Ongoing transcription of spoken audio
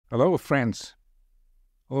Hello, friends.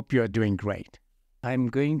 Hope you are doing great. I'm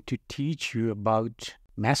going to teach you about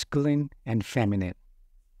masculine and feminine.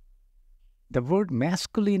 The word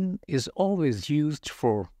masculine is always used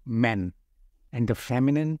for men, and the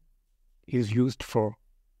feminine is used for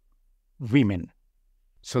women.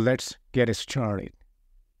 So let's get started.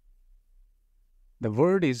 The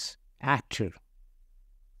word is actor,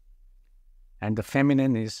 and the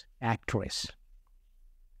feminine is actress.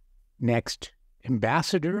 Next,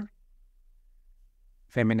 ambassador,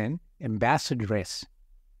 feminine, ambassadress.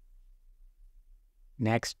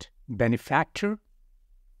 Next, benefactor,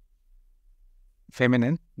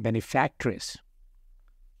 feminine, benefactress.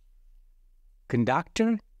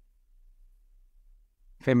 Conductor,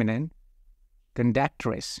 feminine,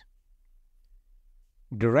 conductress.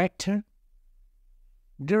 Director,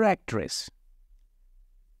 directress.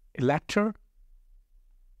 Elector,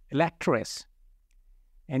 electress.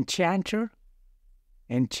 Enchanter,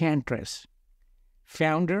 enchantress.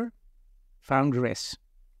 Founder, foundress.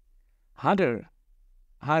 Hunter,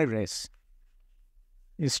 huntress.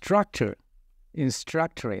 Instructor,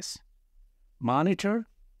 instructress. Monitor,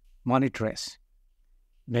 monitress.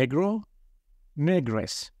 Negro,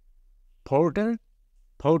 negress. Porter,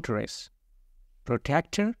 portress.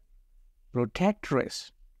 Protector,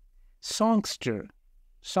 protectress. Songster,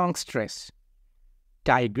 songstress.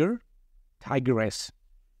 Tiger, tigress.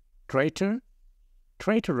 Traitor,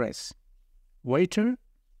 traitoress. Waiter,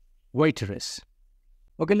 waitress.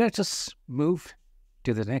 Okay, let us move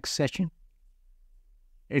to the next session.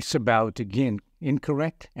 It's about, again,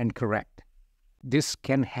 incorrect and correct. This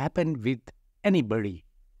can happen with anybody.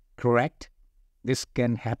 Correct? This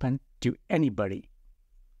can happen to anybody.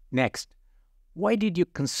 Next, why did you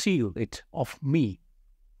conceal it of me?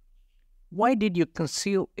 Why did you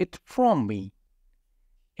conceal it from me?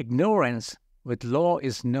 Ignorance with law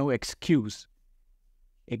is no excuse.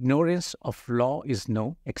 Ignorance of law is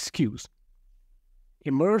no excuse.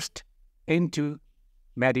 Immersed into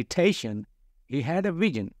meditation, he had a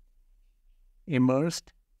vision.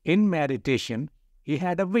 Immersed in meditation, he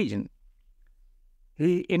had a vision.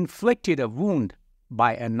 He inflicted a wound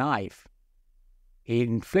by a knife. He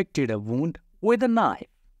inflicted a wound with a knife.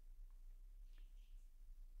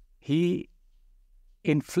 He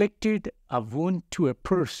inflicted a wound to a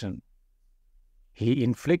person. He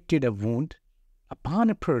inflicted a wound upon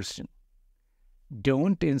a person.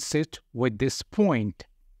 Don't insist with this point.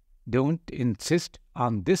 Don't insist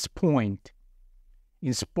on this point.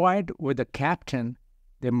 Inspired with the captain,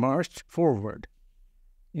 they marched forward.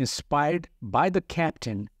 Inspired by the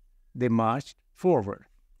captain, they marched forward.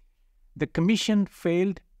 The commission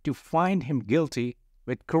failed to find him guilty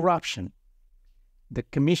with corruption. The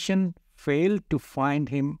commission failed to find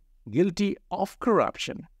him guilty of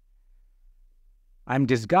corruption. I am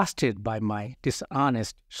disgusted by my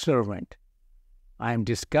dishonest servant. I am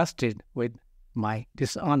disgusted with my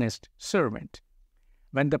dishonest servant.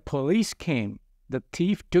 When the police came, the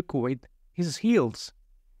thief took with his heels.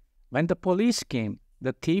 When the police came,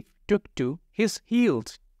 the thief took to his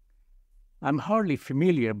heels. I'm hardly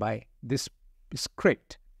familiar by this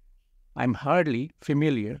script. I'm hardly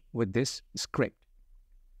familiar with this script.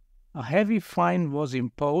 A heavy fine was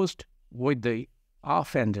imposed with the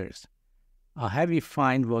offenders. A heavy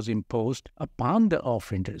fine was imposed upon the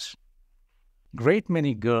offenders. Great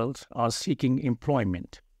many girls are seeking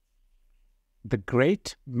employment. The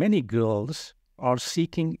great many girls are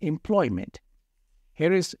seeking employment.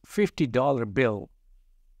 Here is a $50 bill.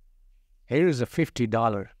 Here is a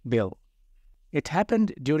 $50 bill. It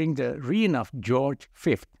happened during the reign of George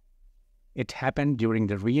V. It happened during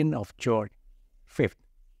the reign of George V.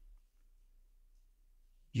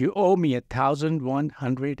 You owe me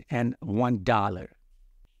 $1,101.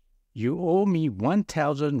 You owe me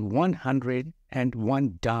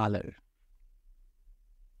 $1,101.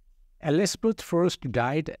 Elizabeth first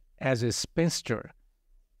died as a spinster.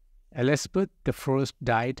 Elizabeth the First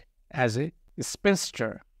died as a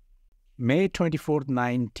spinster. May 24,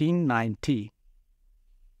 1990.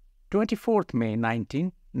 24th May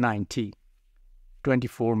 1990.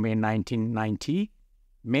 24 May 1990.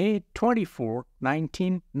 May 24,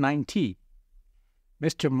 1990.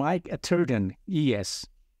 Mr. Mike Atherton, E.S.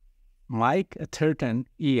 Mike Atherton,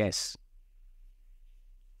 E.S.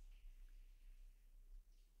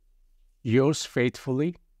 Yours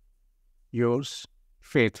faithfully, yours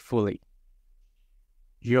faithfully.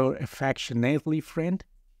 Your affectionately friend,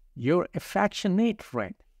 your affectionate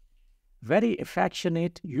friend. Very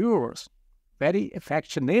affectionate yours, very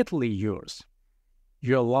affectionately yours.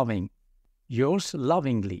 Your loving, yours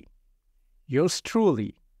lovingly, yours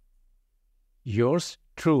truly, yours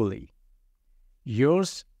truly,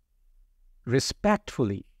 yours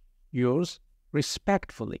respectfully, yours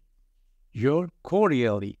respectfully, yours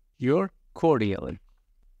cordially.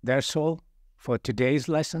 That's all for today's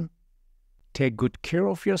lesson. Take good care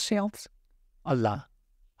of yourselves. Allah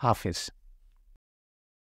Hafiz.